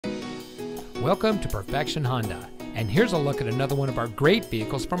Welcome to Perfection Honda, and here's a look at another one of our great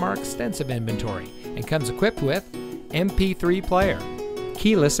vehicles from our extensive inventory, and comes equipped with MP3 player,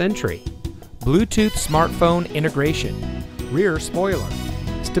 keyless entry, Bluetooth smartphone integration, rear spoiler,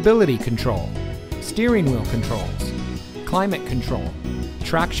 stability control, steering wheel controls, climate control,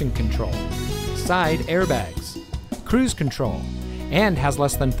 traction control, side airbags, cruise control, and has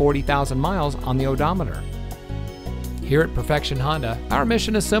less than 40,000 miles on the odometer. Here at Perfection Honda, our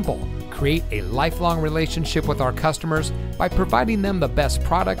mission is simple: create a lifelong relationship with our customers by providing them the best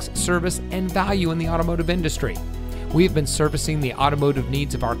products, service, and value in the automotive industry. We have been servicing the automotive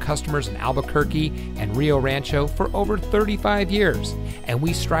needs of our customers in Albuquerque and Rio Rancho for over 35 years, and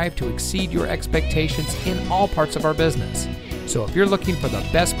we strive to exceed your expectations in all parts of our business. So if you're looking for the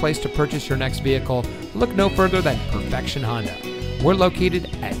best place to purchase your next vehicle, look no further than Perfection Honda. We're located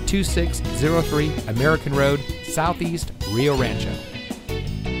at 2603 American Road, Southeast Rio Rancho.